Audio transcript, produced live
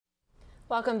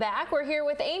Welcome back. We're here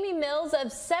with Amy Mills of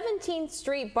 17th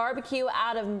Street Barbecue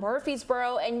out of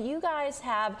Murphysboro, and you guys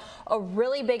have a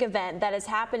really big event that is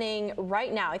happening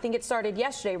right now. I think it started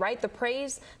yesterday, right? The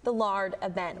Praise the Lard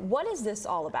event. What is this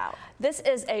all about? This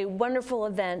is a wonderful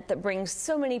event that brings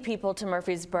so many people to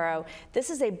Murphysboro. This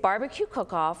is a barbecue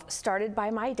cook-off started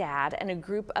by my dad and a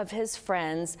group of his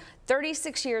friends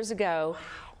 36 years ago.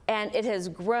 And it has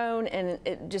grown and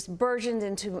it just burgeoned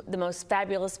into the most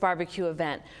fabulous barbecue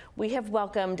event. We have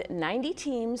welcomed 90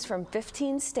 teams from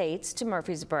 15 states to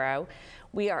Murphysboro.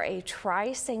 We are a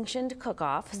tri-sanctioned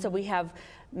cook-off, so we have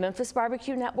Memphis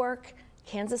Barbecue Network,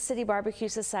 Kansas City Barbecue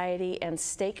Society, and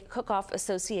Steak Cook-Off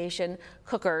Association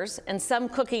cookers, and some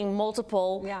cooking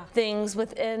multiple things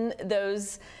within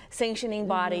those sanctioning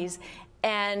bodies.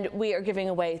 And we are giving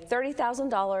away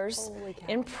 $30,000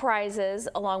 in prizes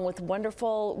along with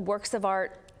wonderful works of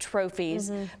art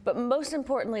trophies. But most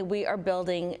importantly, we are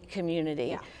building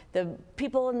community. The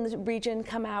people in the region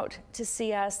come out to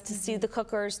see us, to see the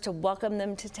cookers, to welcome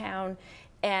them to town.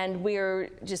 And we're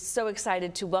just so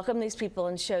excited to welcome these people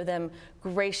and show them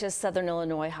gracious Southern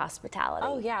Illinois hospitality.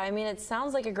 Oh yeah, I mean, it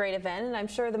sounds like a great event, and I'm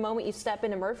sure the moment you step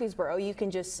into Murphysboro, you can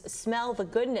just smell the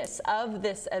goodness of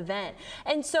this event.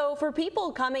 And so for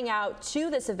people coming out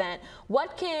to this event,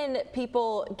 what can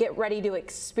people get ready to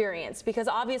experience? Because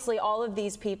obviously all of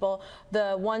these people,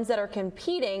 the ones that are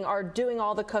competing, are doing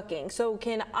all the cooking. So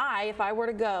can I, if I were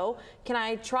to go, can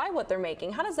I try what they're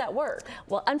making? How does that work?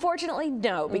 Well, unfortunately,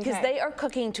 no, because they are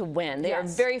cooking to win. They are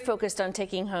very focused on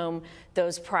taking home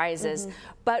those prizes.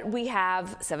 But we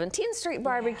have 17th Street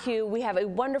Barbecue. We have a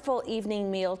wonderful evening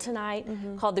meal tonight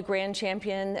called the Grand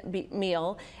Champion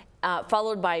Meal,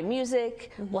 followed by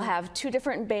music. We'll have 2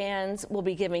 different bands. We'll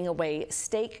be giving away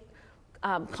steak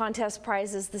contest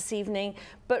prizes this evening.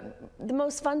 But the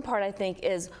most fun part, I think,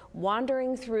 is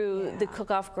wandering through the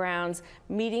cook-off grounds,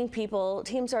 meeting people.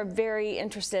 Teams are very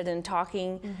interested in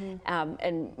talking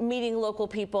and meeting local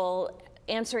people,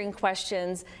 answering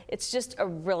questions. It's just a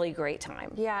really great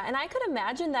time. Yeah, and I could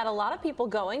imagine that a lot of people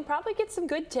going probably get some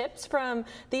good tips from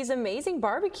these amazing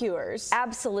barbecuers.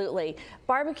 Absolutely.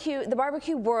 The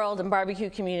barbecue world and barbecue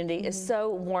community is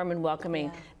so warm and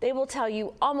welcoming. They will tell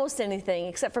you almost anything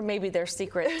except for maybe their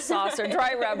secret sauce or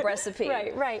dry rub recipe.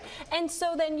 Right. And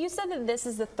so then you said that this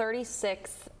is the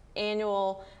 36th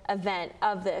annual event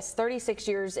of this, 36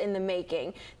 years in the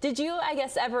making. Did you, I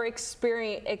guess, ever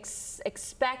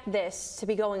expect this to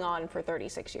be going on for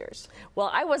 36 years?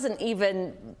 Well, I wasn't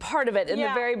even part of it in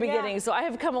the very beginning, so I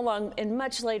have come along in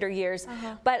much later years.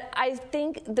 But I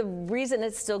think the reason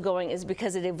it's still going is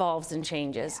because it evolves and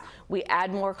changes. We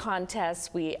add more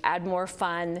contests, we add more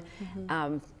fun,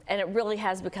 and it really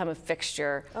has become a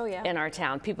fixture in our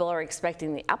town. People are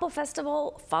expecting the Apple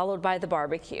Festival followed by the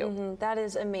barbecue. That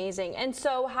is amazing. And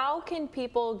so how can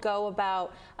people go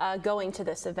about going to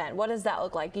this event? What does that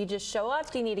look like? Do you just show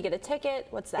up? Do you need to get a ticket?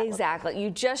 What's that Exactly. You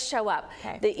just show up.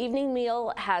 The evening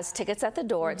meal has tickets at the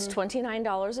door. It's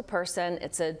 $29 a person.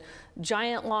 It's a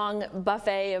giant long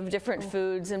buffet of different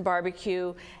foods and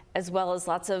barbecue, as well as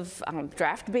lots of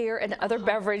draft beer and other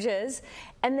beverages.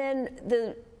 And then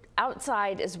the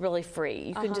outside is really free.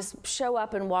 You can just show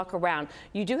up and walk around.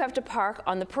 You do have to park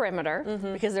on the perimeter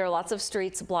because there are lots of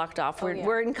streets blocked off.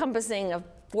 We're encompassing a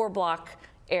 4-block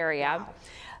area.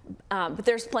 But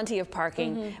there's plenty of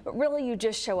parking. But really, you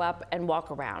just show up and walk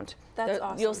around. That's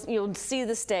awesome. You'll see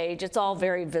the stage. It's all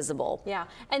very visible. Yeah.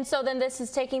 And so then this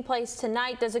is taking place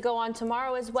tonight. Does it go on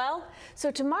tomorrow as well? So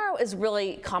tomorrow is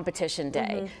really competition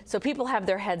day. So people have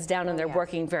their heads down and they're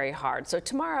working very hard. So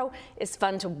tomorrow is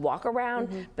fun to walk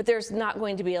around, but there's not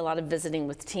going to be a lot of visiting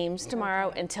with teams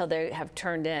tomorrow until they have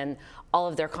turned in all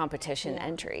of their competition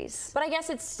entries. But I guess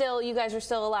it's still, you guys are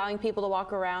still allowing people to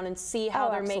walk around and see how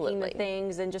they're making the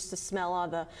things and just to smell all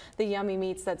the yummy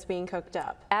meats that's being cooked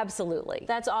up. Absolutely.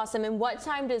 That's awesome. And what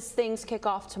time does things kick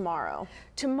off tomorrow?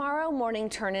 Tomorrow morning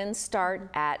turn-ins start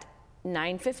at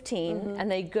 9:15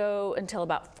 and they go until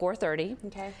about 4:30.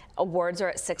 Awards are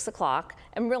at 6 o'clock,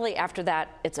 and really after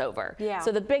that it's over.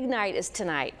 So the big night is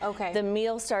tonight. The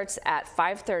meal starts at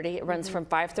 5:30. It runs from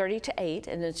 5:30 to 8,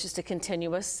 and it's just a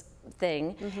continuous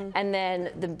thing, and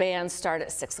then the bands start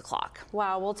at 6 o'clock.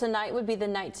 Wow, well tonight would be the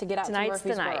night to get out to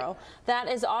Murphysboro. That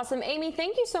is awesome. Amy,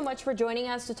 thank you so much for joining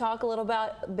us to talk a little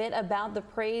bit about the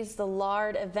Praise the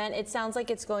Lard event. It sounds like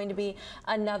it's going to be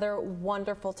another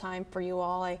wonderful time for you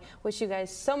all. I wish you guys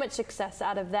so much success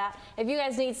out of that. If you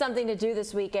guys need something to do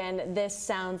this weekend, this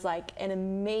sounds like an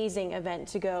amazing event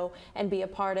to go and be a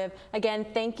part of. Again,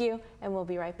 thank you, and we'll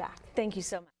be right back. Thank you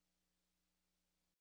so much.